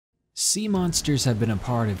Sea monsters have been a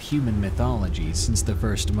part of human mythology since the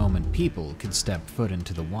first moment people could step foot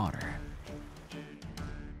into the water.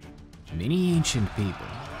 Many ancient people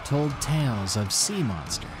told tales of sea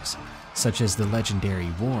monsters, such as the legendary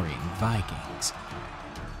warring Vikings.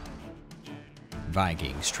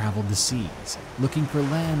 Vikings traveled the seas, looking for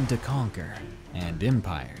land to conquer and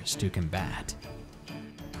empires to combat.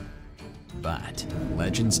 But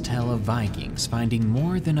legends tell of Vikings finding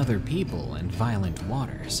more than other people in violent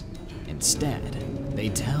waters. Instead, they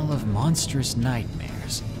tell of monstrous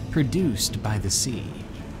nightmares produced by the sea.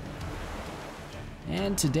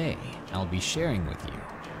 And today, I'll be sharing with you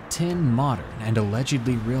 10 modern and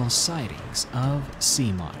allegedly real sightings of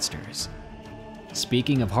sea monsters.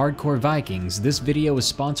 Speaking of hardcore Vikings, this video is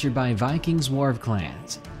sponsored by Vikings War of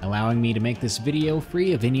Clans, allowing me to make this video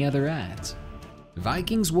free of any other ads.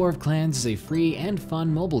 Vikings War of Clans is a free and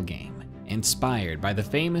fun mobile game inspired by the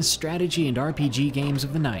famous strategy and RPG games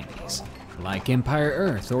of the 90s, like Empire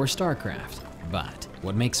Earth or StarCraft. But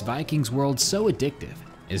what makes Vikings World so addictive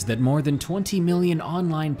is that more than 20 million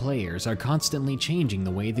online players are constantly changing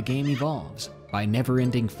the way the game evolves by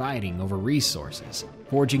never-ending fighting over resources,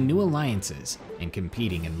 forging new alliances, and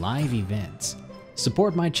competing in live events.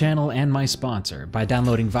 Support my channel and my sponsor by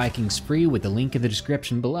downloading Vikings free with the link in the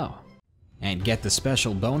description below. And get the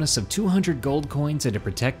special bonus of 200 gold coins and a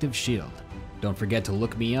protective shield. Don't forget to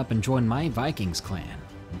look me up and join my Vikings clan,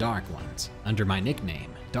 Dark Ones, under my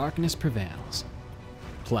nickname, Darkness Prevails.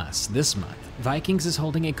 Plus, this month, Vikings is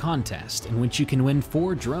holding a contest in which you can win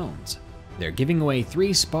 4 drones. They're giving away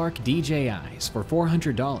 3 Spark DJIs for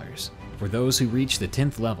 $400 for those who reach the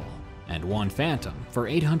 10th level, and 1 Phantom for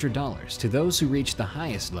 $800 to those who reach the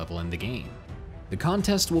highest level in the game. The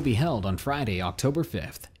contest will be held on Friday, October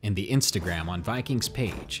 5th in the Instagram on Vikings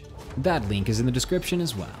page. That link is in the description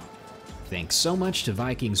as well. Thanks so much to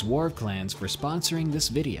Vikings War of Clans for sponsoring this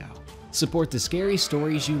video. Support the scary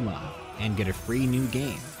stories you love and get a free new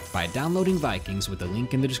game by downloading Vikings with the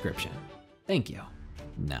link in the description. Thank you.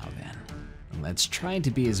 Now then, let's try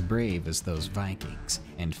to be as brave as those Vikings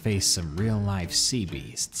and face some real-life sea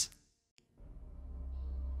beasts.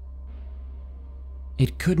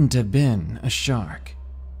 It Couldn't Have Been a Shark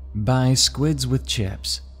by Squids with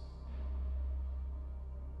Chips.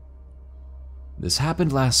 This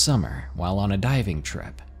happened last summer while on a diving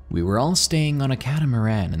trip. We were all staying on a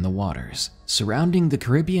catamaran in the waters surrounding the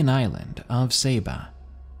Caribbean island of Saba.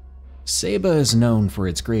 Saba is known for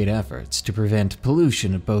its great efforts to prevent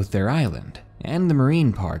pollution of both their island and the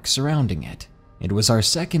marine park surrounding it. It was our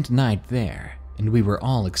second night there, and we were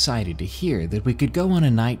all excited to hear that we could go on a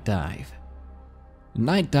night dive.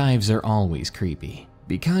 Night dives are always creepy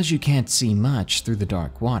because you can't see much through the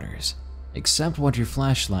dark waters, except what your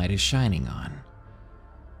flashlight is shining on.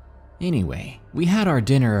 Anyway, we had our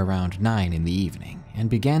dinner around 9 in the evening and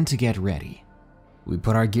began to get ready. We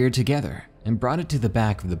put our gear together and brought it to the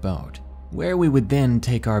back of the boat, where we would then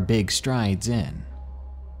take our big strides in.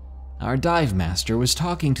 Our dive master was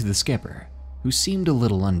talking to the skipper, who seemed a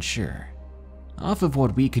little unsure. Off of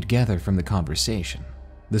what we could gather from the conversation,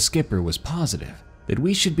 the skipper was positive that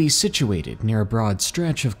we should be situated near a broad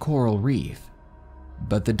stretch of coral reef,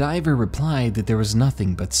 but the diver replied that there was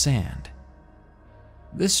nothing but sand.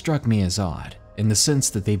 This struck me as odd, in the sense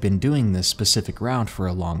that they've been doing this specific route for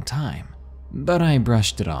a long time, but I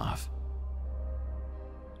brushed it off.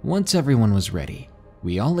 Once everyone was ready,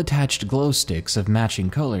 we all attached glow sticks of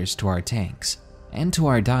matching colors to our tanks and to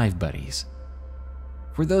our dive buddies.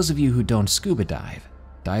 For those of you who don't scuba dive,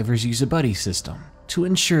 divers use a buddy system to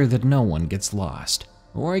ensure that no one gets lost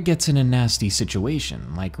or gets in a nasty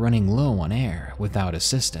situation like running low on air without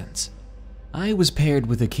assistance. I was paired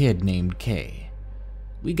with a kid named Kay.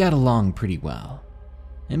 We got along pretty well,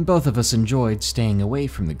 and both of us enjoyed staying away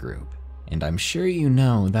from the group, and I'm sure you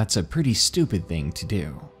know that's a pretty stupid thing to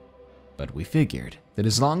do. But we figured that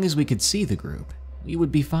as long as we could see the group, we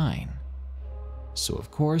would be fine. So of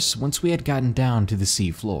course, once we had gotten down to the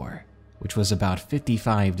sea floor, which was about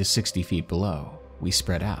 55 to 60 feet below, we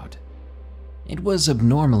spread out. It was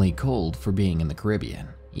abnormally cold for being in the Caribbean,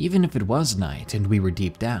 even if it was night and we were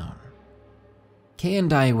deep down. Kay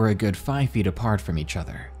and I were a good 5 feet apart from each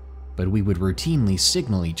other, but we would routinely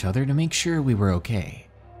signal each other to make sure we were okay.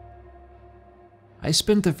 I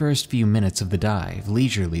spent the first few minutes of the dive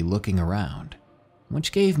leisurely looking around,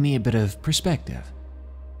 which gave me a bit of perspective.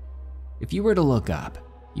 If you were to look up,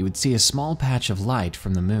 you would see a small patch of light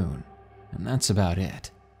from the moon, and that's about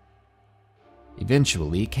it.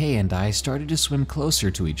 Eventually, Kay and I started to swim closer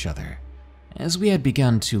to each other, as we had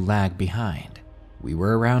begun to lag behind. We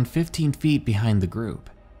were around 15 feet behind the group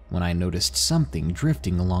when I noticed something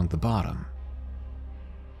drifting along the bottom.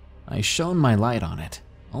 I shone my light on it,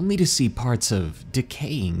 only to see parts of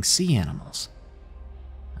decaying sea animals.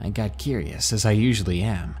 I got curious, as I usually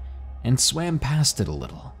am, and swam past it a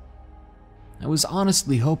little. I was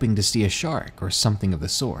honestly hoping to see a shark or something of the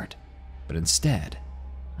sort, but instead,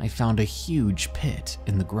 I found a huge pit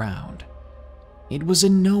in the ground. It was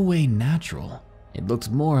in no way natural. It looked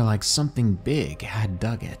more like something big had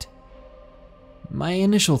dug it. My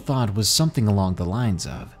initial thought was something along the lines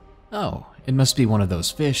of, oh, it must be one of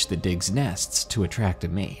those fish that digs nests to attract a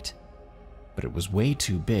mate. But it was way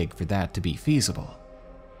too big for that to be feasible.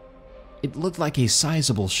 It looked like a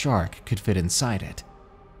sizable shark could fit inside it.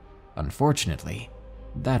 Unfortunately,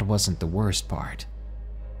 that wasn't the worst part.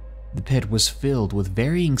 The pit was filled with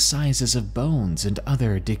varying sizes of bones and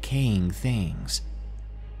other decaying things.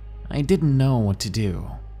 I didn't know what to do,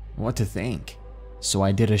 what to think, so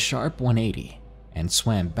I did a sharp 180 and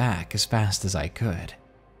swam back as fast as I could.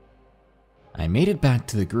 I made it back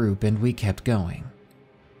to the group and we kept going.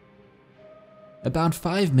 About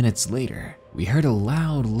 5 minutes later, we heard a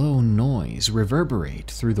loud, low noise reverberate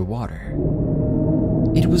through the water.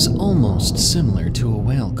 It was almost similar to a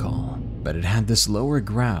whale call, but it had this lower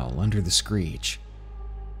growl under the screech.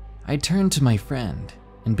 I turned to my friend,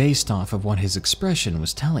 and based off of what his expression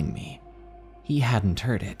was telling me, he hadn't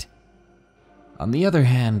heard it. On the other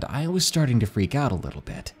hand, I was starting to freak out a little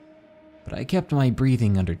bit, but I kept my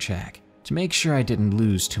breathing under check to make sure I didn't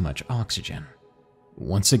lose too much oxygen.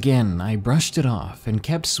 Once again, I brushed it off and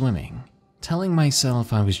kept swimming, telling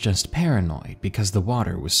myself I was just paranoid because the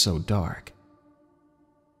water was so dark.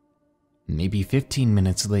 Maybe 15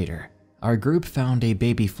 minutes later, our group found a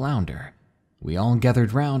baby flounder. We all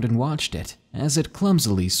gathered round and watched it as it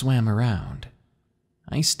clumsily swam around.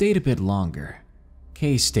 I stayed a bit longer.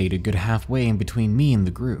 Kay stayed a good halfway in between me and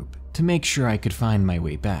the group to make sure I could find my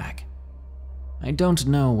way back. I don't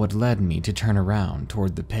know what led me to turn around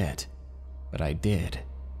toward the pit, but I did,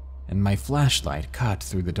 and my flashlight cut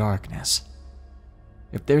through the darkness.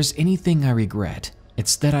 If there's anything I regret,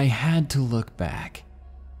 it's that I had to look back.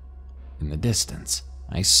 In the distance,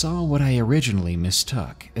 I saw what I originally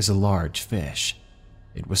mistook as a large fish.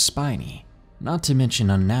 It was spiny, not to mention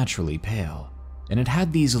unnaturally pale, and it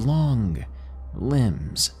had these long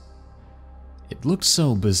limbs. It looked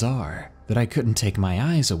so bizarre that I couldn't take my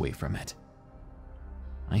eyes away from it.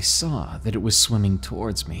 I saw that it was swimming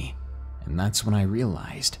towards me, and that's when I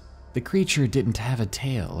realized the creature didn't have a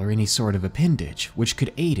tail or any sort of appendage which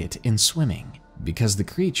could aid it in swimming, because the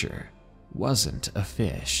creature wasn't a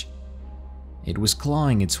fish. It was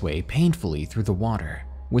clawing its way painfully through the water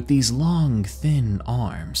with these long, thin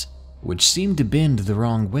arms, which seemed to bend the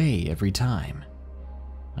wrong way every time.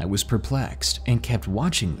 I was perplexed and kept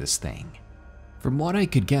watching this thing. From what I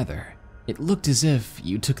could gather, it looked as if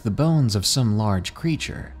you took the bones of some large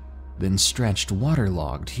creature, then stretched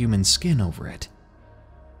waterlogged human skin over it.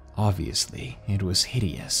 Obviously, it was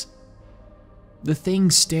hideous. The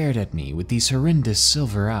thing stared at me with these horrendous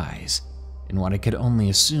silver eyes, and what I could only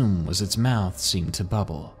assume was its mouth seemed to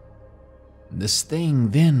bubble. This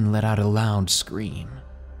thing then let out a loud scream,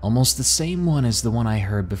 almost the same one as the one I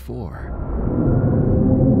heard before.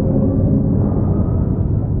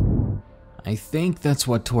 I think that's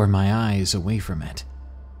what tore my eyes away from it.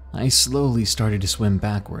 I slowly started to swim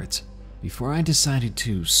backwards before I decided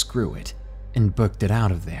to screw it and booked it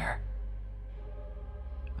out of there.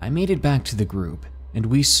 I made it back to the group, and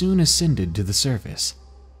we soon ascended to the surface.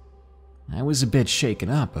 I was a bit shaken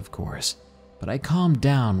up, of course, but I calmed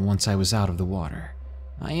down once I was out of the water.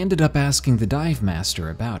 I ended up asking the dive master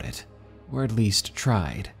about it, or at least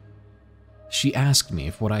tried. She asked me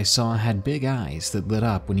if what I saw had big eyes that lit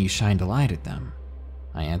up when you shined a light at them.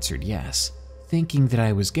 I answered yes, thinking that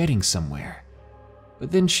I was getting somewhere.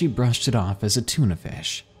 But then she brushed it off as a tuna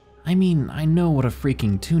fish. I mean, I know what a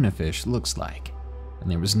freaking tuna fish looks like,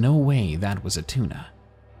 and there was no way that was a tuna.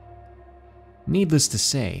 Needless to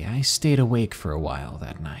say, I stayed awake for a while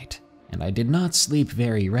that night, and I did not sleep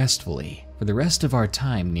very restfully for the rest of our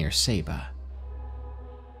time near Saba.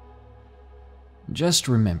 Just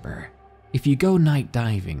remember, if you go night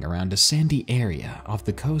diving around a sandy area off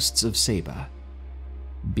the coasts of Saba,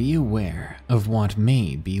 be aware of what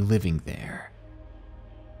may be living there.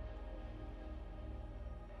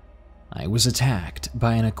 I was attacked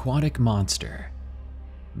by an aquatic monster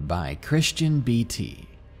by Christian BT.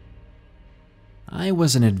 I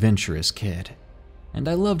was an adventurous kid, and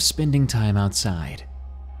I loved spending time outside.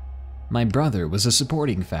 My brother was a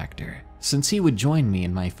supporting factor, since he would join me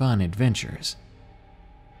in my fun adventures.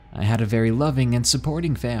 I had a very loving and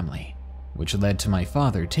supporting family, which led to my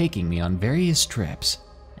father taking me on various trips,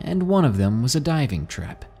 and one of them was a diving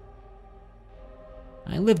trip.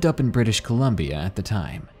 I lived up in British Columbia at the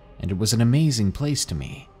time, and it was an amazing place to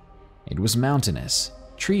me. It was mountainous,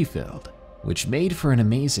 tree-filled, which made for an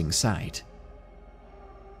amazing sight.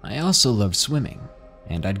 I also loved swimming,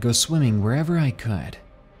 and I'd go swimming wherever I could,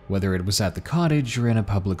 whether it was at the cottage or in a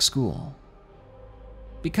public school.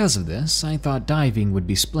 Because of this, I thought diving would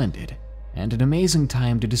be splendid and an amazing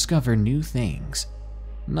time to discover new things.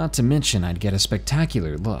 Not to mention I'd get a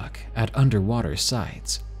spectacular look at underwater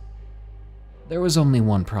sights. There was only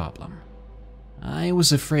one problem. I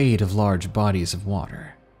was afraid of large bodies of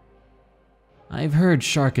water. I've heard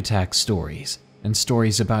shark attack stories and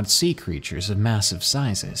stories about sea creatures of massive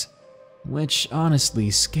sizes, which honestly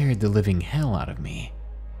scared the living hell out of me.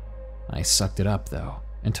 I sucked it up though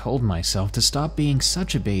and told myself to stop being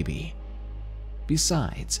such a baby.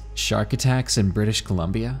 Besides, shark attacks in British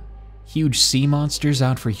Columbia? Huge sea monsters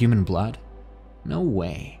out for human blood? No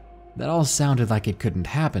way. That all sounded like it couldn't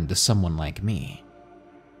happen to someone like me.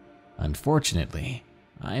 Unfortunately,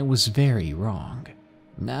 I was very wrong.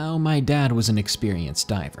 Now, my dad was an experienced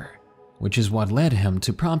diver, which is what led him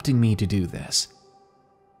to prompting me to do this.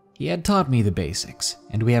 He had taught me the basics,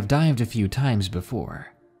 and we have dived a few times before,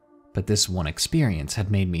 but this one experience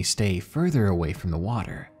had made me stay further away from the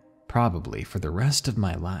water, probably for the rest of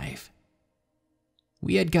my life.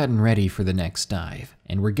 We had gotten ready for the next dive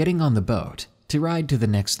and were getting on the boat to ride to the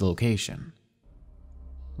next location.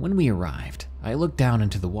 When we arrived, I looked down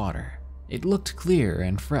into the water. It looked clear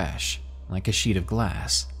and fresh, like a sheet of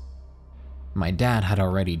glass. My dad had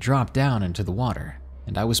already dropped down into the water,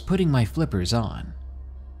 and I was putting my flippers on.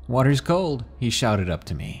 "Water's cold," he shouted up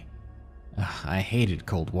to me. I hated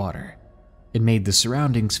cold water. It made the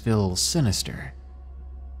surroundings feel sinister.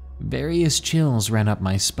 Various chills ran up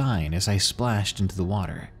my spine as I splashed into the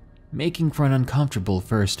water, making for an uncomfortable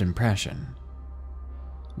first impression.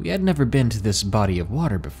 We had never been to this body of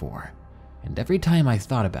water before, and every time I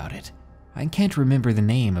thought about it, I can't remember the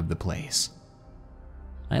name of the place.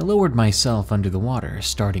 I lowered myself under the water,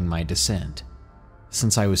 starting my descent.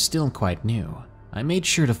 Since I was still quite new, I made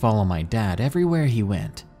sure to follow my dad everywhere he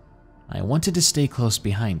went. I wanted to stay close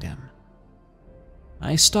behind him.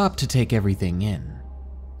 I stopped to take everything in.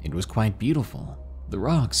 It was quite beautiful. The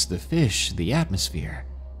rocks, the fish, the atmosphere.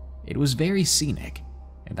 It was very scenic,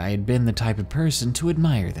 and I had been the type of person to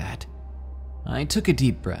admire that. I took a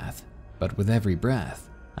deep breath, but with every breath,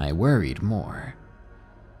 I worried more.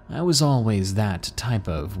 I was always that type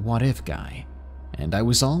of what-if guy, and I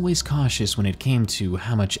was always cautious when it came to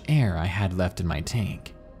how much air I had left in my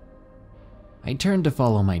tank. I turned to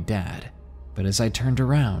follow my dad, but as I turned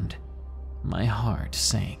around, my heart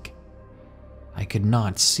sank. I could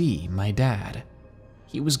not see my dad.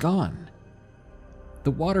 He was gone.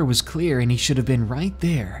 The water was clear and he should have been right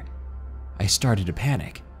there. I started to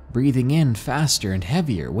panic, breathing in faster and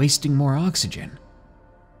heavier, wasting more oxygen.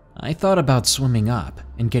 I thought about swimming up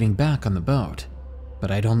and getting back on the boat,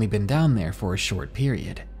 but I'd only been down there for a short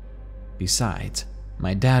period. Besides,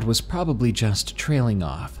 my dad was probably just trailing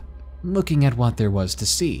off, looking at what there was to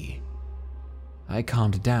see. I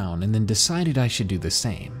calmed down and then decided I should do the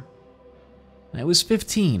same. I was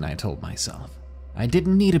 15, I told myself. I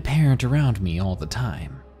didn't need a parent around me all the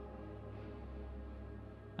time.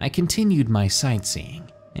 I continued my sightseeing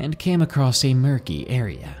and came across a murky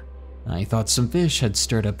area. I thought some fish had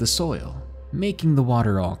stirred up the soil, making the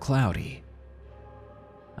water all cloudy.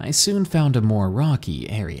 I soon found a more rocky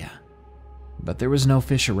area, but there was no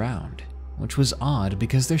fish around, which was odd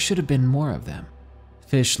because there should have been more of them.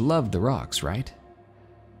 Fish loved the rocks, right?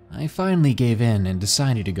 I finally gave in and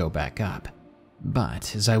decided to go back up,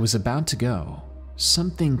 but as I was about to go,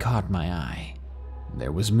 something caught my eye.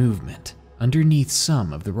 There was movement underneath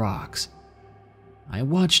some of the rocks. I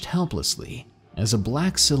watched helplessly as a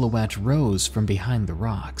black silhouette rose from behind the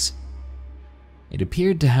rocks. It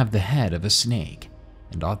appeared to have the head of a snake,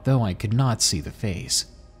 and although I could not see the face,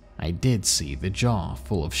 I did see the jaw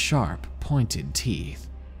full of sharp, pointed teeth.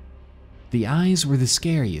 The eyes were the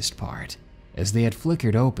scariest part, as they had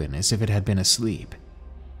flickered open as if it had been asleep.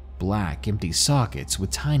 Black, empty sockets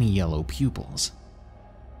with tiny yellow pupils.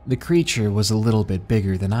 The creature was a little bit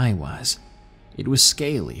bigger than I was. It was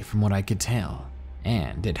scaly from what I could tell,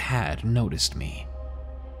 and it had noticed me.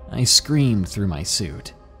 I screamed through my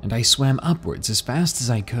suit, and I swam upwards as fast as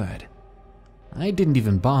I could. I didn't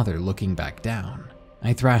even bother looking back down.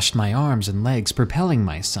 I thrashed my arms and legs, propelling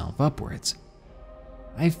myself upwards.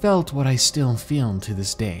 I felt what I still feel to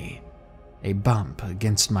this day, a bump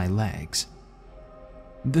against my legs.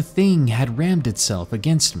 The thing had rammed itself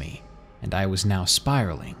against me, and I was now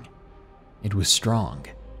spiraling. It was strong,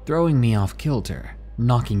 throwing me off kilter,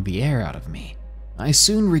 knocking the air out of me. I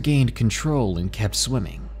soon regained control and kept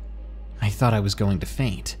swimming. I thought I was going to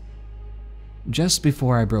faint. Just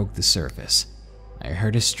before I broke the surface, I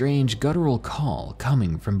heard a strange guttural call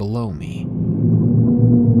coming from below me.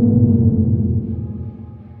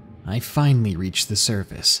 I finally reached the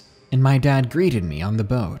surface, and my dad greeted me on the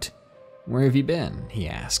boat. "Where have you been?" he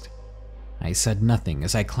asked. I said nothing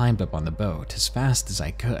as I climbed up on the boat as fast as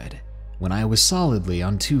I could. When I was solidly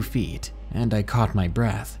on 2 feet and I caught my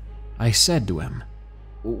breath, I said to him,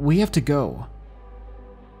 "We have to go."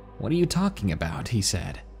 "What are you talking about?" he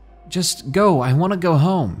said. "Just go, I want to go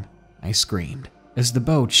home," I screamed as the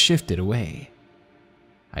boat shifted away.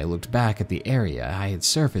 I looked back at the area I had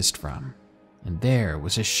surfaced from, and there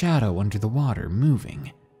was a shadow under the water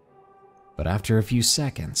moving. But after a few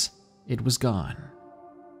seconds, it was gone.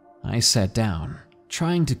 I sat down,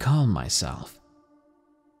 trying to calm myself.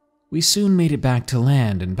 We soon made it back to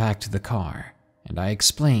land and back to the car, and I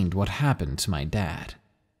explained what happened to my dad.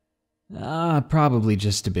 Probably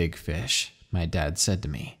just a big fish," my dad said to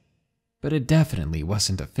me. "But it definitely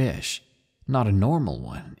wasn't a fish, not a normal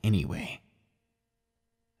one anyway.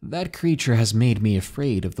 That creature has made me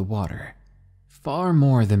afraid of the water, far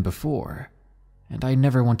more than before, and I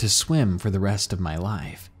never want to swim for the rest of my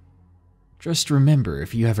life. Just remember,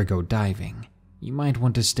 if you ever go diving, you might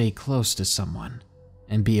want to stay close to someone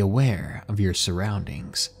and be aware of your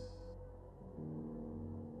surroundings."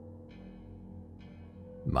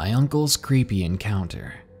 My Uncle's Creepy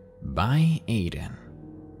Encounter by Aiden.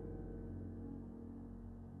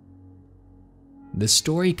 The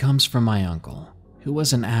story comes from my uncle, who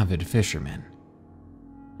was an avid fisherman.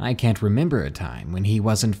 I can't remember a time when he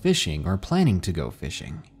wasn't fishing or planning to go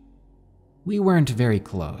fishing. We weren't very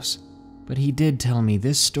close, but he did tell me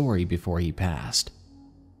this story before he passed.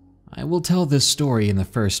 I will tell this story in the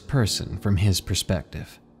first person from his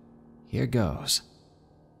perspective. Here goes.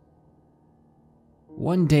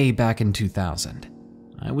 One day back in 2000,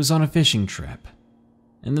 I was on a fishing trip.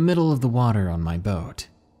 In the middle of the water on my boat,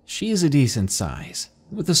 she is a decent size,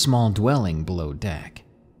 with a small dwelling below deck.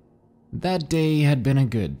 That day had been a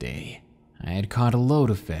good day. I had caught a load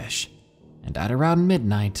of fish, and at around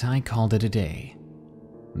midnight I called it a day.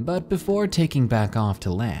 But before taking back off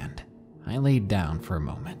to land, I laid down for a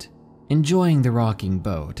moment, enjoying the rocking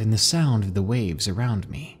boat and the sound of the waves around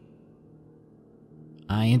me.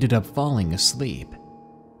 I ended up falling asleep.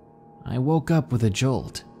 I woke up with a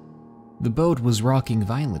jolt. The boat was rocking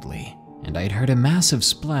violently, and I'd heard a massive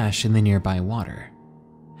splash in the nearby water.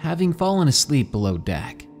 Having fallen asleep below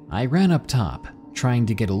deck, I ran up top, trying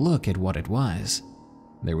to get a look at what it was.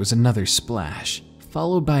 There was another splash,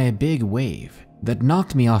 followed by a big wave that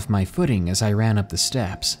knocked me off my footing as I ran up the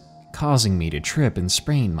steps, causing me to trip and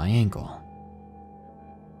sprain my ankle.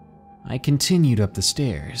 I continued up the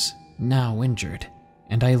stairs, now injured,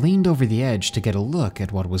 and I leaned over the edge to get a look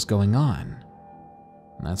at what was going on.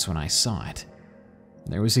 That's when I saw it.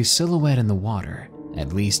 There was a silhouette in the water,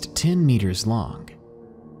 at least 10 meters long.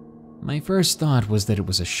 My first thought was that it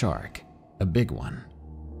was a shark, a big one,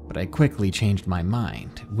 but I quickly changed my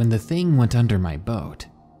mind when the thing went under my boat.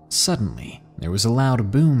 Suddenly, there was a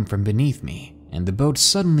loud boom from beneath me, and the boat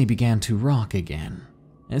suddenly began to rock again,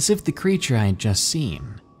 as if the creature I had just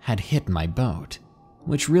seen had hit my boat,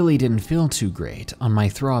 which really didn't feel too great on my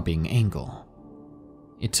throbbing ankle.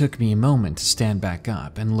 It took me a moment to stand back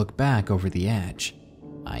up and look back over the edge.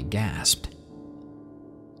 I gasped.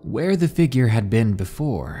 Where the figure had been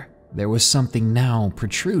before, there was something now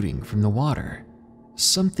protruding from the water.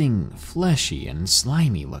 Something fleshy and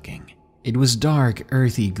slimy looking. It was dark,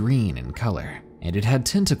 earthy green in color, and it had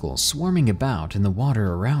tentacles swarming about in the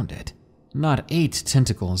water around it. Not 8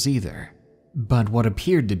 tentacles either, but what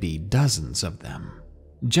appeared to be dozens of them.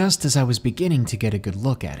 Just as I was beginning to get a good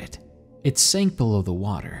look at it, it sank below the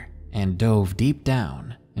water and dove deep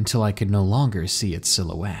down until I could no longer see its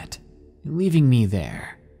silhouette, leaving me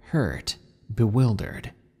there, hurt,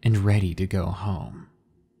 bewildered, and ready to go home.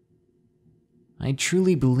 I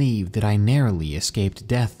truly believe that I narrowly escaped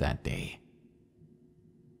death that day.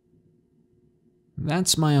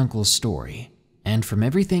 That's my uncle's story, and from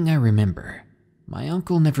everything I remember, my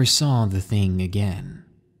uncle never saw the thing again.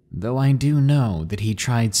 Though I do know that he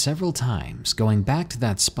tried several times going back to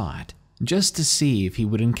that spot just to see if he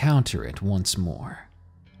would encounter it once more,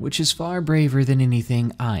 which is far braver than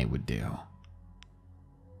anything I would do.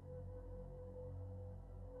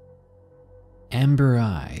 Amber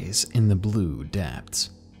Eyes in the Blue Depths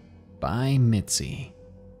by Mitzy.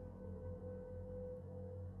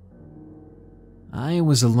 I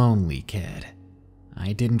was a lonely kid.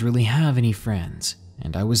 I didn't really have any friends,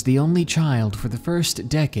 and I was the only child for the first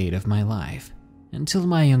decade of my life, until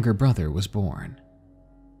my younger brother was born.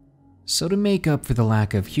 So to make up for the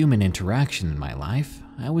lack of human interaction in my life,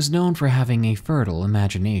 I was known for having a fertile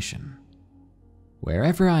imagination.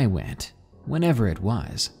 Wherever I went, whenever it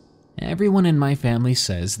was, everyone in my family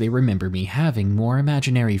says they remember me having more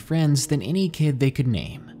imaginary friends than any kid they could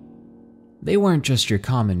name. They weren't just your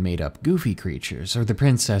common made-up goofy creatures or the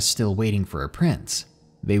princess still waiting for a prince.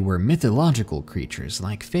 They were mythological creatures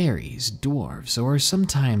like fairies, dwarves, or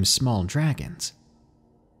sometimes small dragons.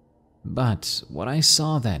 But what I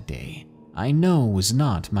saw that day, I know was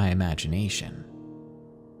not my imagination.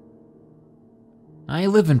 I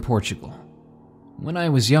live in Portugal. When I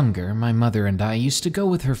was younger, my mother and I used to go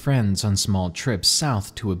with her friends on small trips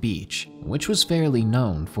south to a beach, which was fairly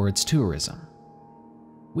known for its tourism.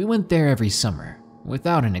 We went there every summer,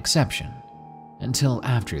 without an exception, until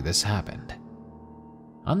after this happened.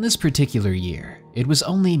 On this particular year, it was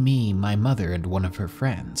only me, my mother, and one of her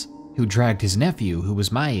friends, who dragged his nephew who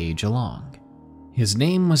was my age along. His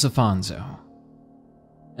name was Afonso.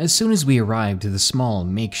 As soon as we arrived to the small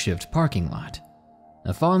makeshift parking lot,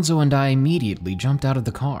 Afonso and I immediately jumped out of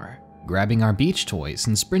the car, grabbing our beach toys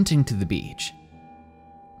and sprinting to the beach.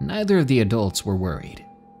 Neither of the adults were worried,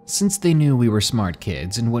 since they knew we were smart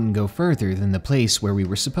kids and wouldn't go further than the place where we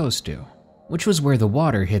were supposed to, which was where the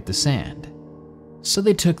water hit the sand. So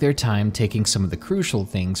they took their time taking some of the crucial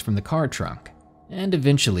things from the car trunk, and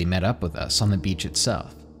eventually met up with us on the beach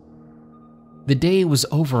itself. The day was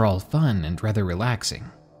overall fun and rather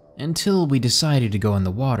relaxing, until we decided to go in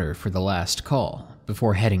the water for the last call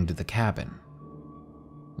before heading to the cabin.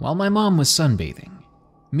 While my mom was sunbathing,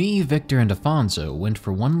 me, Victor, and Afonso went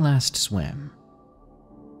for one last swim.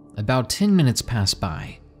 About 10 minutes passed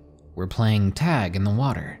by. We're playing tag in the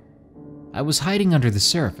water. I was hiding under the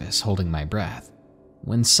surface, holding my breath,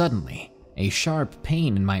 when suddenly a sharp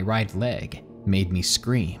pain in my right leg made me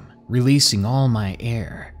scream, releasing all my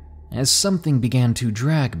air as something began to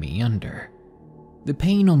drag me under. The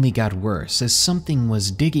pain only got worse as something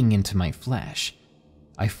was digging into my flesh.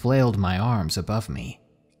 I flailed my arms above me,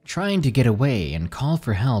 trying to get away and call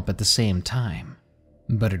for help at the same time,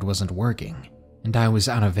 but it wasn't working, and I was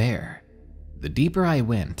out of air. The deeper I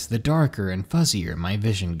went, the darker and fuzzier my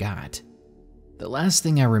vision got. The last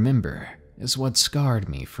thing I remember is what scarred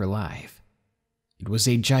me for life. It was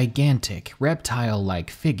a gigantic,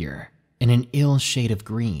 reptile-like figure in an ill shade of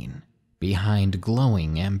green. Behind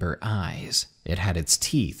glowing amber eyes, it had its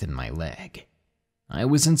teeth in my leg. I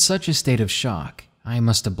was in such a state of shock, I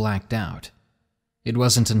must have blacked out. It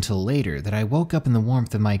wasn't until later that I woke up in the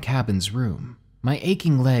warmth of my cabin's room, my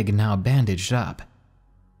aching leg now bandaged up.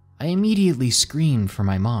 I immediately screamed for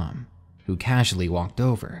my mom, who casually walked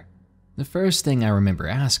over. The first thing I remember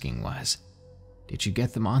asking was, "Did you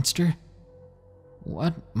get the monster?"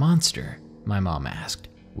 "What monster?" my mom asked,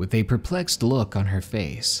 with a perplexed look on her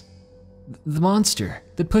face. "The monster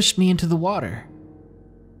that pushed me into the water."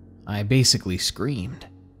 I basically screamed,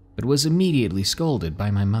 but was immediately scolded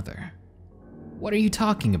by my mother. "What are you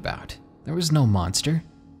talking about? There was no monster.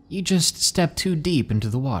 You just stepped too deep into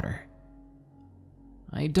the water."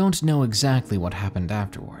 I don't know exactly what happened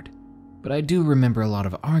afterward, but I do remember a lot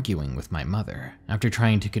of arguing with my mother after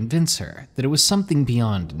trying to convince her that it was something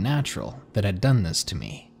beyond natural that had done this to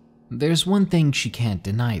me. There's one thing she can't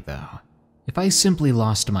deny though. If I simply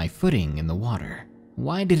lost my footing in the water,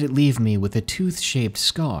 why did it leave me with a tooth-shaped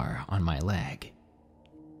scar on my leg?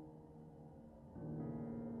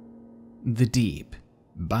 The Deep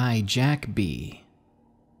by Jack B.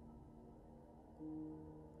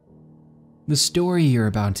 The story you're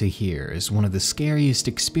about to hear is one of the scariest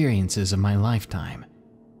experiences of my lifetime,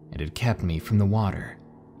 and it kept me from the water,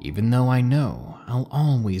 even though I know I'll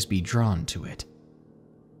always be drawn to it.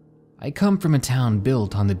 I come from a town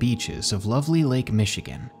built on the beaches of lovely Lake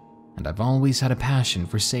Michigan, and I've always had a passion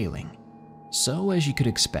for sailing. So, as you could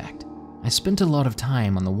expect, I spent a lot of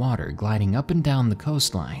time on the water gliding up and down the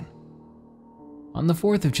coastline. On the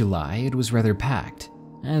 4th of July, it was rather packed,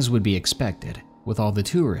 as would be expected, with all the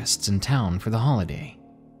tourists in town for the holiday.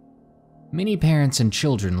 Many parents and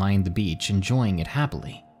children lined the beach enjoying it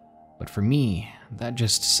happily, but for me, that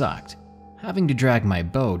just sucked, having to drag my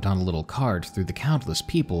boat on a little cart through the countless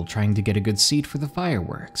people trying to get a good seat for the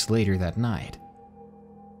fireworks later that night.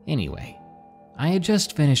 Anyway, I had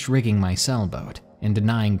just finished rigging my sailboat and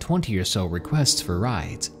denying 20 or so requests for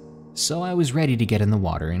rides, so I was ready to get in the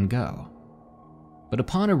water and go. But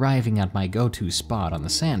upon arriving at my go-to spot on the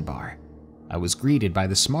sandbar, I was greeted by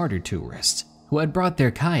the smarter tourists who had brought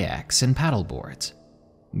their kayaks and paddleboards.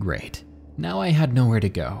 Great, now I had nowhere to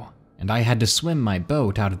go, and I had to swim my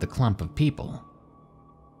boat out of the clump of people.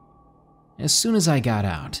 As soon as I got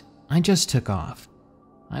out, I just took off.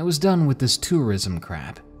 I was done with this tourism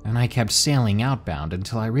crap, and I kept sailing outbound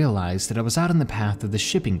until I realized that I was out in the path of the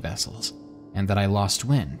shipping vessels, and that I lost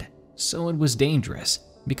wind, so it was dangerous,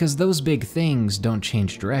 because those big things don't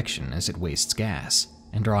change direction as it wastes gas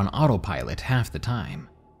and are on autopilot half the time.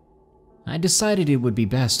 I decided it would be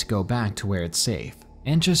best to go back to where it's safe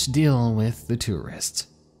and just deal with the tourists.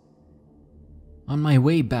 On my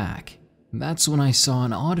way back, that's when I saw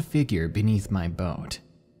an odd figure beneath my boat.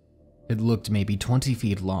 It looked maybe 20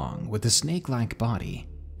 feet long with a snake-like body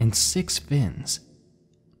and 6 fins.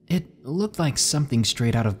 It looked like something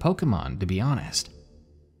straight out of Pokemon, to be honest.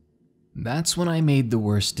 That's when I made the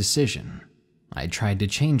worst decision. I tried to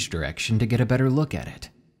change direction to get a better look at it.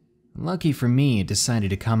 Lucky for me, it decided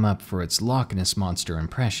to come up for its Loch Ness Monster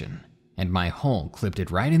impression, and my hole clipped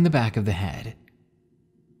it right in the back of the head.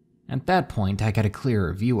 At that point, I got a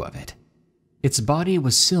clearer view of it. Its body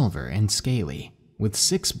was silver and scaly, with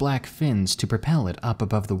 6 black fins to propel it up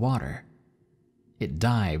above the water. It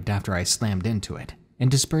dived after I slammed into it, and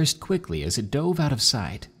dispersed quickly as it dove out of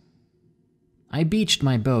sight. I beached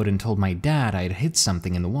my boat and told my dad I had hit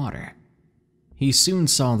something in the water. He soon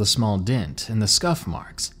saw the small dent and the scuff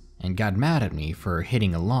marks, and got mad at me for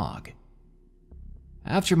hitting a log.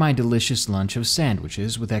 After my delicious lunch of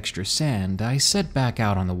sandwiches with extra sand, I set back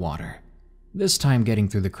out on the water, this time getting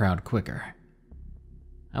through the crowd quicker.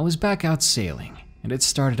 I was back out sailing, and it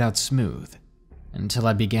started out smooth, until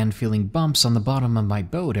I began feeling bumps on the bottom of my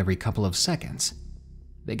boat every couple of seconds.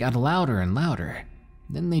 They got louder and louder,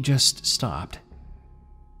 then they just stopped.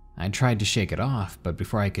 I tried to shake it off, but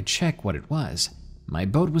before I could check what it was, my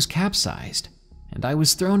boat was capsized, and I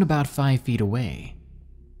was thrown about 5 feet away.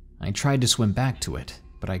 I tried to swim back to it,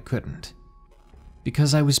 but I couldn't,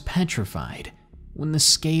 because I was petrified when the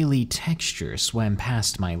scaly texture swam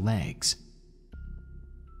past my legs.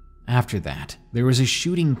 After that, there was a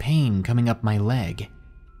shooting pain coming up my leg.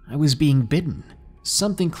 I was being bitten.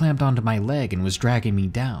 Something clamped onto my leg and was dragging me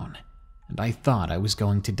down, and I thought I was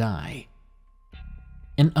going to die.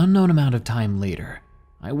 An unknown amount of time later,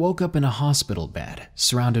 I woke up in a hospital bed,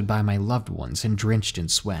 surrounded by my loved ones and drenched in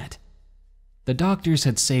sweat. The doctors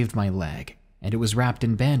had saved my leg, and it was wrapped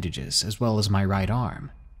in bandages as well as my right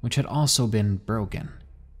arm, which had also been broken.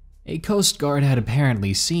 A Coast Guard had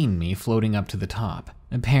apparently seen me floating up to the top,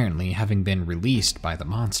 apparently having been released by the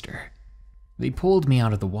monster. They pulled me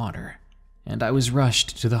out of the water, and I was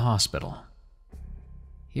rushed to the hospital.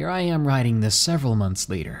 Here I am writing this several months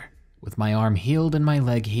later, with my arm healed and my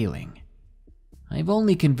leg healing. I've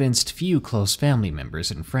only convinced few close family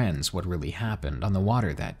members and friends what really happened on the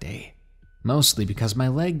water that day, mostly because my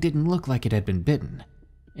leg didn't look like it had been bitten.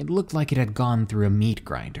 It looked like it had gone through a meat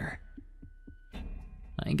grinder.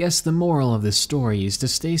 I guess the moral of this story is to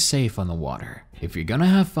stay safe on the water. If you're gonna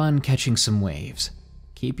have fun catching some waves,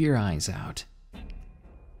 keep your eyes out.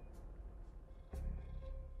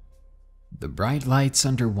 The Bright Lights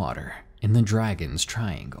Underwater in the Dragon's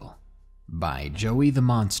Triangle by Joey the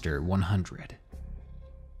Monster 100.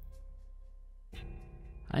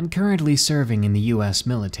 I'm currently serving in the US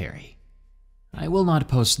military. I will not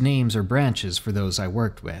post names or branches for those I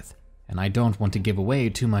worked with, and I don't want to give away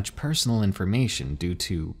too much personal information due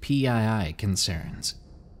to PII concerns.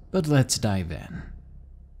 But let's dive in.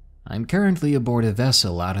 I'm currently aboard a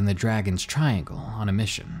vessel out in the Dragon's Triangle on a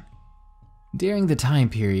mission. During the time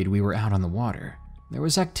period we were out on the water, there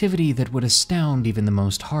was activity that would astound even the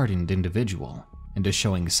most hardened individual into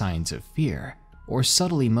showing signs of fear or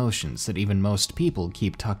subtle emotions that even most people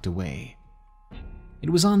keep tucked away. It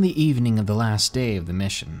was on the evening of the last day of the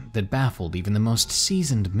mission that baffled even the most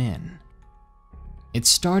seasoned men. It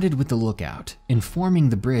started with the lookout informing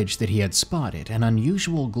the bridge that he had spotted an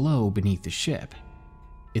unusual glow beneath the ship.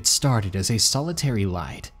 It started as a solitary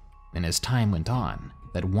light, and as time went on,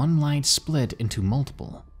 that one light split into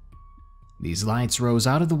multiple. These lights rose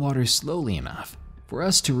out of the water slowly enough for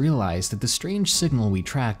us to realize that the strange signal we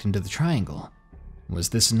tracked into the triangle was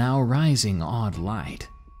this now rising odd light.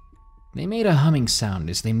 They made a humming sound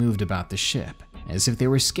as they moved about the ship, as if they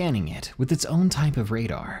were scanning it with its own type of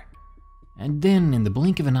radar. And then, in the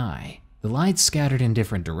blink of an eye, the lights scattered in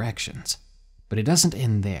different directions, but it doesn't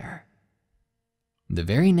end there. The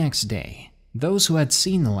very next day, those who had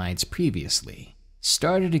seen the lights previously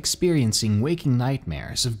started experiencing waking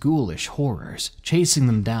nightmares of ghoulish horrors chasing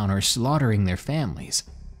them down or slaughtering their families.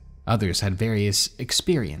 Others had various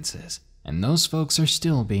experiences, and those folks are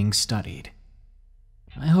still being studied.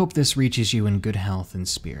 I hope this reaches you in good health and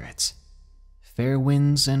spirits. Fair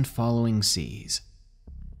winds and following seas.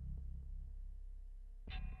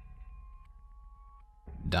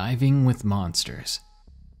 Diving with Monsters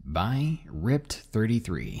by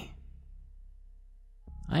Ripped33.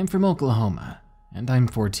 I'm from Oklahoma, and I'm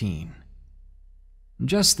 14.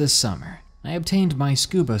 Just this summer, I obtained my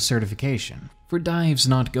scuba certification for dives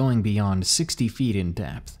not going beyond 60 feet in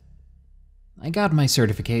depth. I got my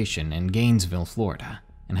certification in Gainesville, Florida,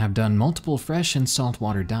 and have done multiple fresh and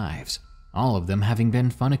saltwater dives, all of them having been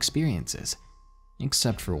fun experiences,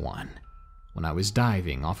 except for one, when I was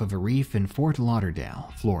diving off of a reef in Fort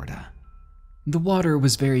Lauderdale, Florida. The water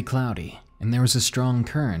was very cloudy, and there was a strong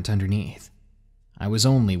current underneath. I was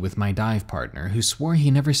only with my dive partner, who swore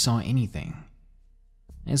he never saw anything.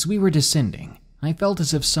 As we were descending, I felt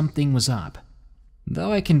as if something was up,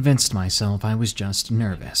 though I convinced myself I was just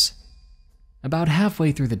nervous. About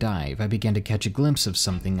halfway through the dive, I began to catch a glimpse of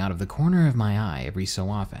something out of the corner of my eye every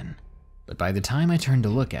so often, but by the time I turned to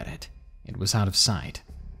look at it, it was out of sight.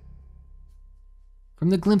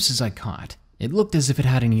 From the glimpses I caught, it looked as if it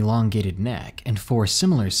had an elongated neck and 4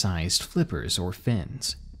 similar-sized flippers or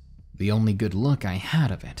fins. The only good look I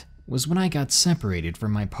had of it was when I got separated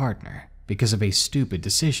from my partner because of a stupid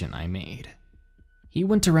decision I made. He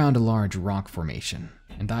went around a large rock formation,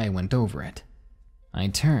 and I went over it. I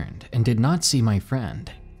turned and did not see my friend,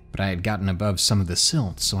 but I had gotten above some of the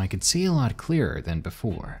silt so I could see a lot clearer than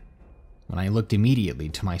before. When I looked immediately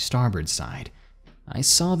to my starboard side, I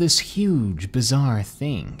saw this huge, bizarre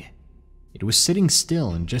thing. It was sitting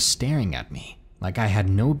still and just staring at me, like I had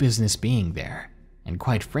no business being there, and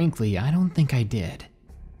quite frankly, I don't think I did.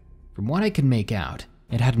 From what I could make out,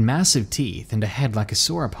 it had massive teeth and a head like a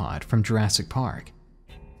sauropod from Jurassic Park.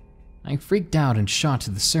 I freaked out and shot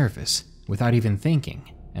to the surface without even thinking,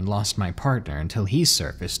 and lost my partner until he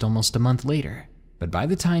surfaced almost a month later. But by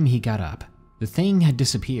the time he got up, the thing had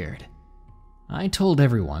disappeared. I told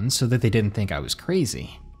everyone so that they didn't think I was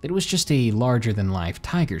crazy, that it was just a larger-than-life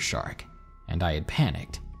tiger shark, and I had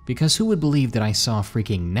panicked, because who would believe that I saw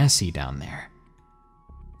freaking Nessie down there?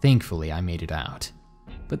 Thankfully, I made it out,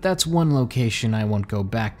 but that's one location I won't go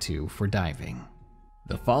back to for diving.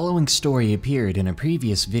 The following story appeared in a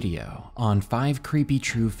previous video on 5 creepy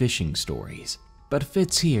true fishing stories, but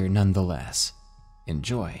fits here nonetheless.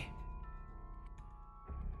 Enjoy.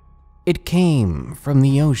 It came from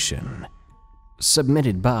the ocean.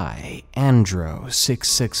 Submitted by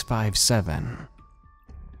Andro6657.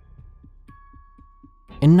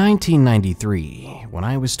 In 1993, when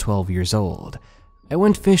I was 12 years old, I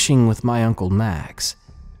went fishing with my Uncle Max.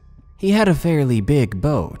 He had a fairly big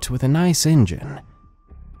boat with a nice engine.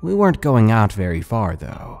 We weren't going out very far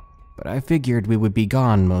though, but I figured we would be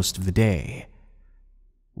gone most of the day.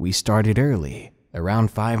 We started early, around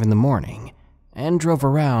 5 in the morning, and drove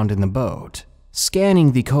around in the boat,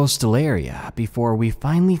 scanning the coastal area before we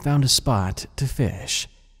finally found a spot to fish.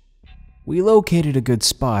 We located a good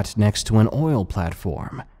spot next to an oil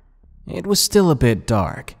platform. It was still a bit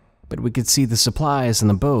dark, but we could see the supplies in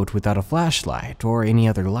the boat without a flashlight or any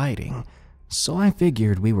other lighting, so I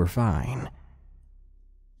figured we were fine.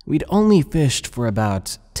 We'd only fished for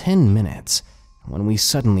about 10 minutes when we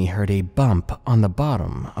suddenly heard a bump on the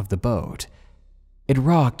bottom of the boat. It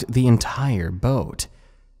rocked the entire boat.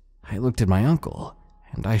 I looked at my uncle,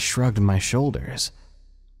 and I shrugged my shoulders.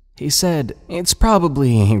 He said, "It's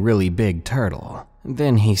probably a really big turtle."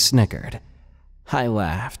 Then he snickered. I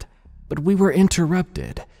laughed, but we were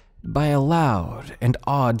interrupted by a loud and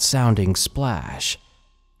odd-sounding splash.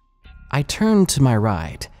 I turned to my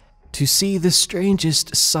right to see the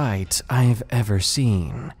strangest sight I've ever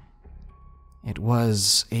seen. It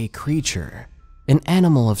was a creature, an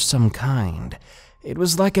animal of some kind. It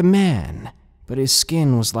was like a man, but his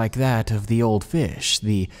skin was like that of the old fish,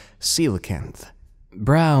 the coelacanth.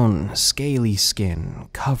 Brown, scaly skin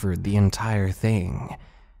covered the entire thing.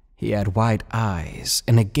 He had white eyes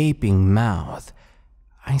and a gaping mouth.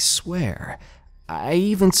 I swear, I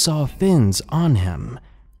even saw fins on him,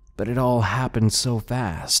 but it all happened so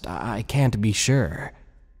fast, I can't be sure.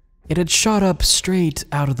 It had shot up straight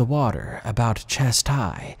out of the water, about chest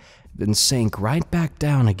high, then sank right back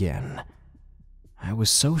down again. I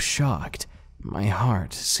was so shocked, my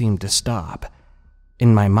heart seemed to stop.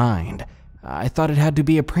 In my mind, I thought it had to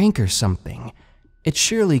be a prank or something. It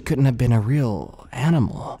surely couldn't have been a real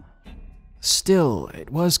animal. Still,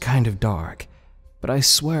 it was kind of dark, but I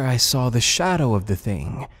swear I saw the shadow of the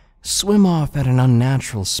thing swim off at an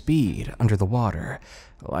unnatural speed under the water,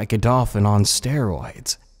 like a dolphin on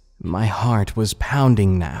steroids. My heart was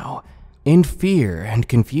pounding now. In fear and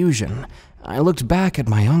confusion, I looked back at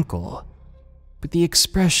my uncle. But the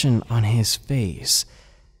expression on his face,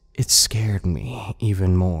 it scared me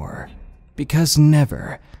even more, because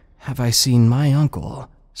never have I seen my uncle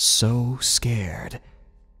so scared.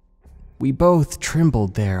 We both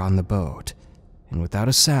trembled there on the boat, and without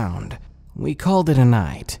a sound, we called it a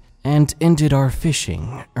night and ended our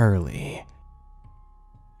fishing early.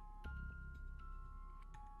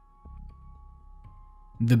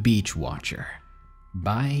 The Beach Watcher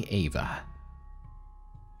by Ava.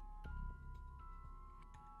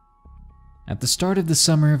 At the start of the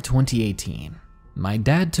summer of 2018, my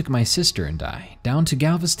dad took my sister and I down to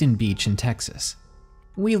Galveston Beach in Texas.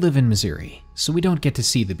 We live in Missouri, so we don't get to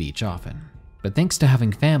see the beach often, but thanks to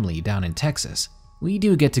having family down in Texas, we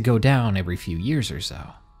do get to go down every few years or so.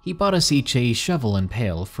 He bought us each a shovel and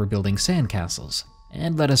pail for building sandcastles,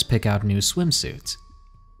 and let us pick out new swimsuits.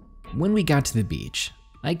 When we got to the beach,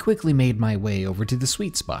 I quickly made my way over to the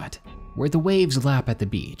sweet spot, where the waves lap at the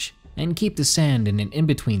beach and keep the sand in an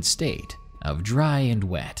in-between state of dry and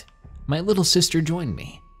wet. My little sister joined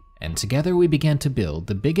me, and together we began to build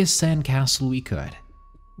the biggest sandcastle we could,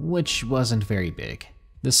 which wasn't very big.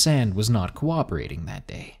 The sand was not cooperating that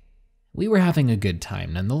day. We were having a good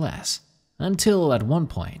time nonetheless, until at one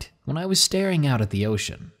point, when I was staring out at the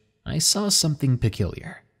ocean, I saw something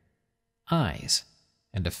peculiar. Eyes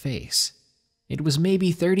and a face. It was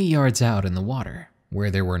maybe 30 yards out in the water, where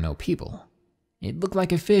there were no people. It looked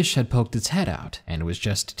like a fish had poked its head out and was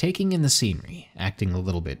just taking in the scenery, acting a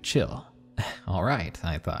little bit chill. Alright,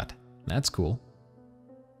 I thought, that's cool.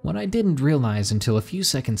 What I didn't realize until a few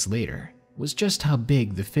seconds later was just how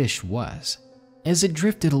big the fish was. As it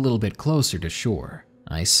drifted a little bit closer to shore,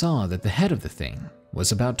 I saw that the head of the thing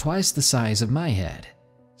was about twice the size of my head,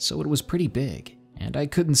 so it was pretty big, and I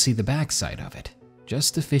couldn't see the backside of it,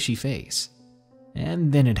 just the fishy face.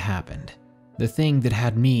 And then it happened. The thing that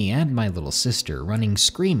had me and my little sister running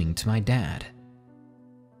screaming to my dad.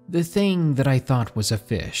 The thing that I thought was a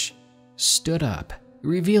fish stood up,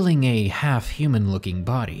 revealing a half-human looking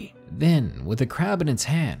body. Then, with a crab in its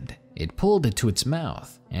hand, it pulled it to its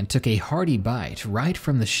mouth and took a hearty bite right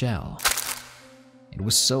from the shell. It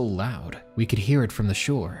was so loud, we could hear it from the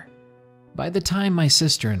shore. By the time my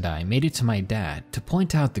sister and I made it to my dad to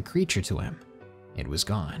point out the creature to him, it was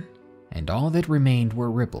gone, and all that remained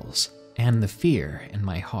were ripples and the fear in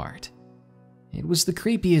my heart. It was the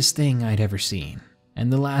creepiest thing I'd ever seen,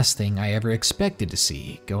 and the last thing I ever expected to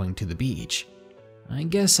see going to the beach. I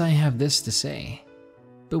guess I have this to say.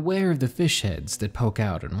 Beware of the fish heads that poke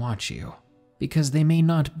out and watch you, because they may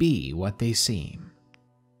not be what they seem.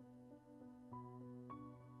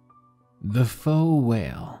 The Feaux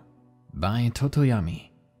Whale by Totoyami.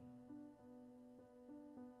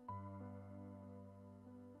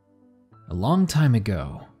 A long time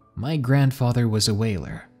ago, my grandfather was a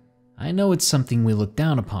whaler. I know it's something we look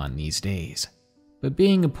down upon these days, but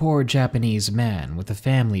being a poor Japanese man with a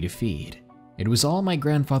family to feed, it was all my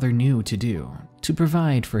grandfather knew to do to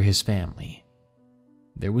provide for his family.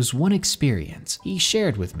 There was one experience he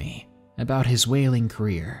shared with me about his whaling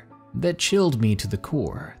career that chilled me to the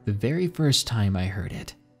core the very first time I heard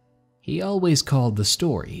it. He always called the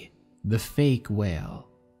story the fake whale.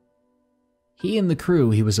 He and the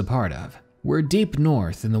crew he was a part of were deep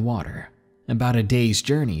north in the water, about a day's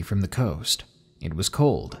journey from the coast. It was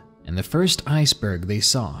cold, and the first iceberg they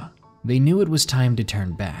saw, they knew it was time to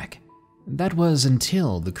turn back. That was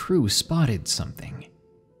until the crew spotted something.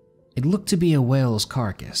 It looked to be a whale's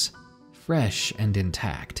carcass, fresh and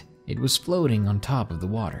intact. It was floating on top of the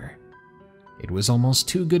water. It was almost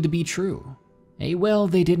too good to be true. A whale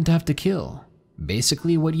they didn't have to kill,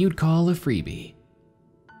 basically what you'd call a freebie.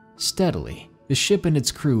 Steadily, the ship and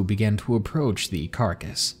its crew began to approach the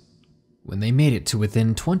carcass. When they made it to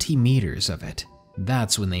within 20 meters of it,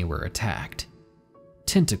 that's when they were attacked.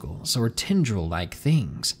 Tentacles or tendril-like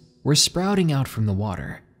things were sprouting out from the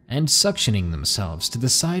water and suctioning themselves to the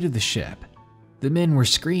side of the ship. The men were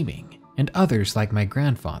screaming, and others, like my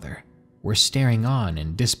grandfather, were staring on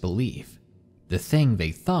in disbelief. The thing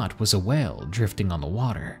they thought was a whale drifting on the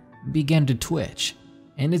water began to twitch,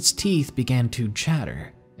 and its teeth began to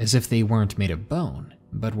chatter as if they weren't made of bone,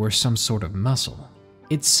 but were some sort of muscle.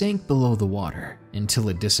 It sank below the water until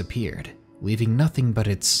it disappeared, leaving nothing but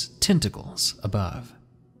its tentacles above.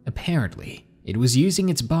 Apparently, it was using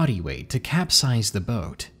its body weight to capsize the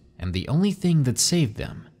boat, and the only thing that saved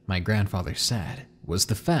them, my grandfather said, was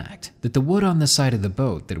the fact that the wood on the side of the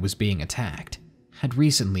boat that was being attacked had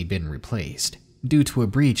recently been replaced due to a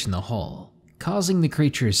breach in the hull, causing the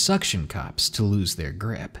creature's suction cups to lose their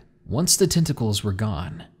grip. Once the tentacles were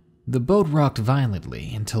gone, the boat rocked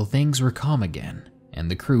violently until things were calm again, and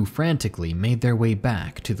the crew frantically made their way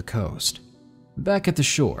back to the coast. Back at the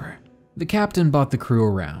shore, the captain brought the crew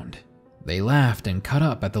around. They laughed and caught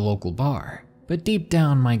up at the local bar, but deep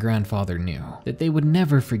down my grandfather knew that they would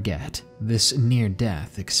never forget this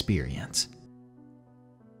near-death experience.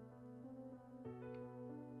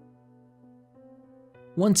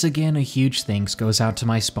 Once again, a huge thanks goes out to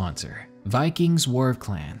my sponsor, Vikings War of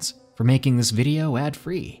Clans, for making this video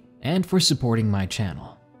ad-free and for supporting my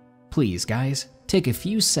channel. Please guys, take a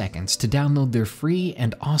few seconds to download their free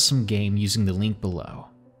and awesome game using the link below.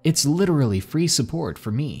 It's literally free support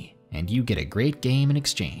for me, and you get a great game in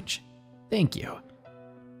exchange. Thank you.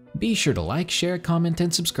 Be sure to like, share, comment,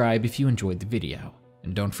 and subscribe if you enjoyed the video.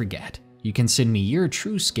 And don't forget, you can send me your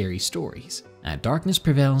true scary stories at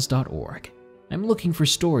darknessprevails.org. I'm looking for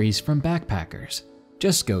stories from backpackers.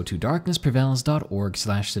 Just go to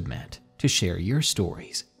darknessprevails.org/submit to share your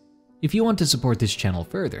stories. If you want to support this channel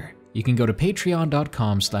further, you can go to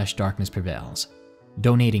patreon.com/darknessprevails.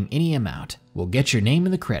 Donating any amount will get your name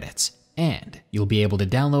in the credits, and you'll be able to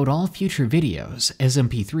download all future videos as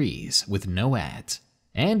MP3s with no ads.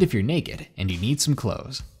 And if you're naked and you need some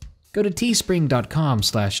clothes, go to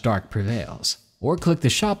teespring.com/darkprevails or click the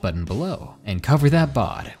shop button below and cover that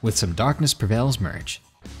bod with some Darkness Prevails merch.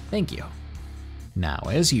 Thank you. Now,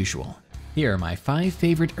 as usual, here are my 5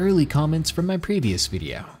 favorite early comments from my previous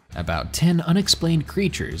video about 10 unexplained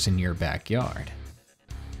creatures in your backyard.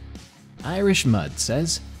 Irish Mud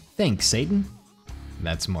says, "Thanks, Aiden."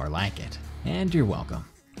 That's more like it, and you're welcome.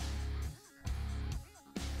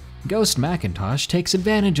 Ghost Macintosh takes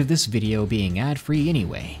advantage of this video being ad-free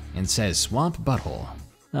anyway and says swamp butthole.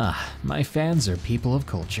 Ah, my fans are people of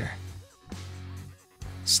culture.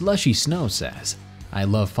 Slushy Snow says, "I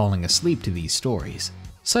love falling asleep to these stories.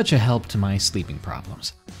 Such a help to my sleeping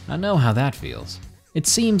problems. I know how that feels. It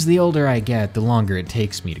seems the older I get, the longer it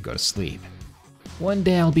takes me to go to sleep. One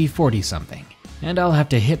day I'll be 40-something, and I'll have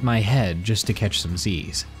to hit my head just to catch some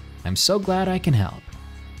Z's. I'm so glad I can help."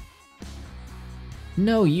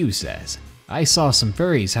 No You says, "I saw some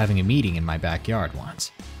furries having a meeting in my backyard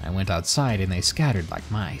once. I went outside and they scattered like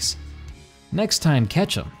mice. Next time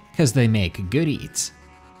catch them, cause they make good eats."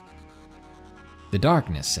 The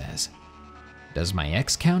Darkness says, "Does my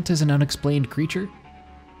ex count as an unexplained creature?"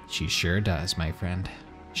 She sure does, my friend.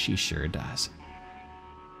 She sure does.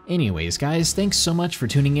 Anyways, guys, thanks so much for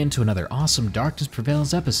tuning in to another awesome Darkness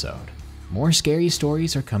Prevails episode. More scary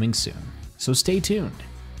stories are coming soon, so stay tuned.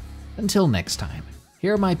 Until next time,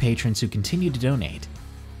 here are my patrons who continue to donate.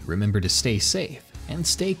 Remember to stay safe and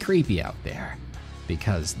stay creepy out there,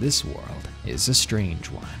 because this world is a strange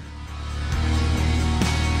one.